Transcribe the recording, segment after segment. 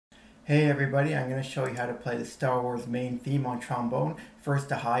Hey everybody, I'm going to show you how to play the Star Wars main theme on trombone. First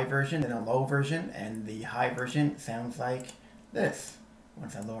a high version, then a low version, and the high version sounds like this.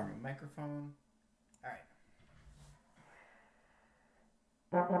 Once I lower my microphone. Alright.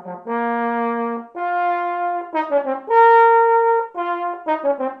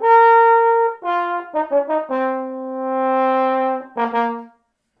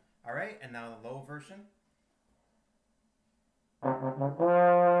 Alright, and now the low version.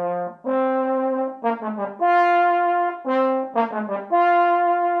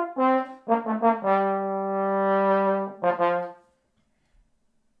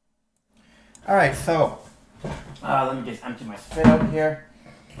 Alright, so let me just empty my spit out here.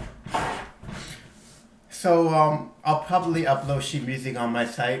 So I'll probably upload sheet music on my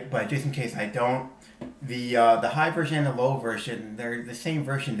site, but just in case I don't, the high version and the low version, they're the same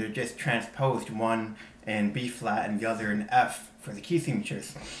version, they're just transposed, one in B flat and the other in F for the key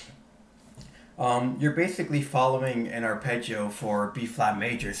signatures. You're basically following an arpeggio for B flat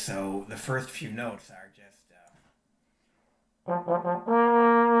major, so the first few notes are just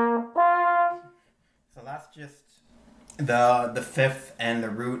so that's just the fifth and the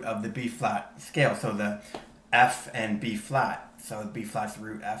root of the B flat scale, so the F and B flat, so B flat's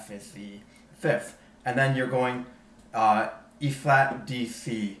root, F is the fifth, and then you're going E flat, D,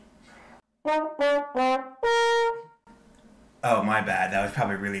 C. Oh, my bad, that was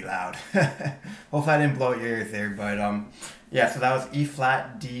probably really loud. Hopefully I didn't blow your ears there, but yeah, so that was E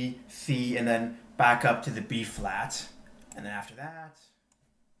flat, D, C, and then back up to the B flat, and then after that.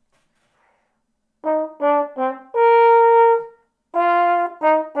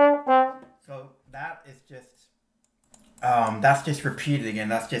 So that is just that's just repeated again.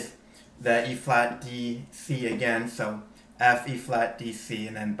 That's just the E flat, D, C again. So F, E flat, D, C,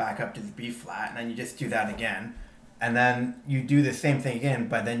 and then back up to the B flat, and then you just do that again, and then you do the same thing again,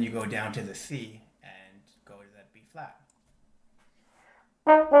 but then you go down to the C and go to that B flat.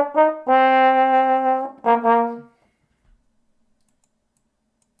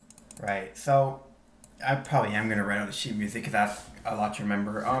 Right. So I probably am gonna write out the sheet music because that's a lot to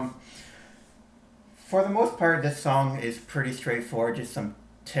remember. For the most part, this song is pretty straightforward. Just some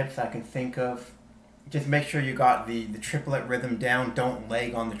tips I can think of. Just make sure you got the triplet rhythm down. Don't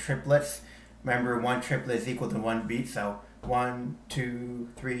lag on the triplets. Remember, one triplet is equal to one beat. So 1, 2,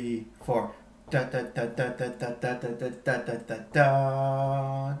 3, 4. Da da da da da da da da da da da da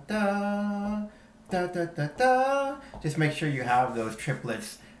da da da da da. Just make sure you have those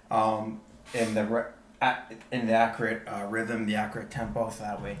triplets in the accurate rhythm, the accurate tempo, so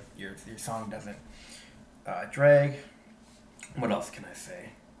that way your song doesn't drag. What else can I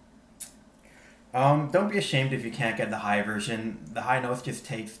say? Don't be ashamed if you can't get the high version. The high notes just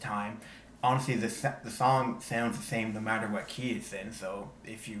takes time. Honestly, the song sounds the same no matter what key it's in, so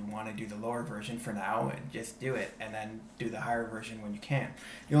if you want to do the lower version for now, just do it, and then do the higher version when you can.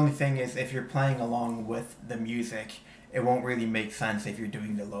 The only thing is, if you're playing along with the music, it won't really make sense if you're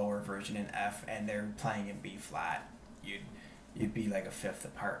doing the lower version in F and they're playing in B flat. You'd be like a fifth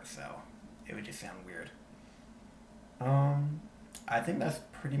apart, so it would just sound weird. I think that's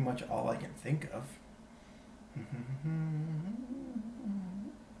pretty much all I can think of.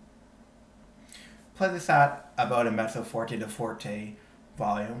 Play this at about a mezzo forte to forte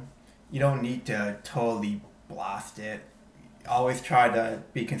volume. You don't need to totally blast it. Always try to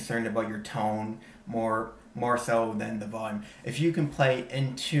be concerned about your tone more so than the volume. If you can play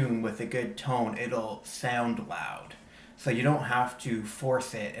in tune with a good tone, it'll sound loud. So you don't have to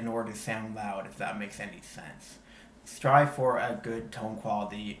force it in order to sound loud, if that makes any sense. Strive for a good tone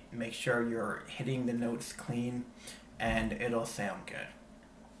quality. Make sure you're hitting the notes clean, and it'll sound good.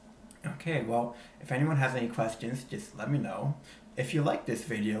 Okay, well, if anyone has any questions, just let me know. If you like this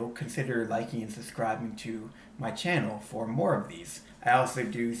video, consider liking and subscribing to my channel for more of these. I also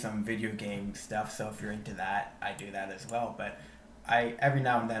do some video game stuff, so if you're into that, I do that as well. But every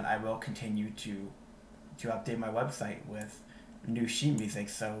now and then I will continue to update my website with new sheet music,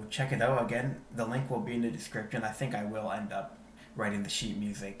 so check it out. Again, the link will be in the description. I think I will end up writing the sheet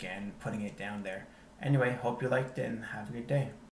music and putting it down there. Anyway, hope you liked it and have a good day.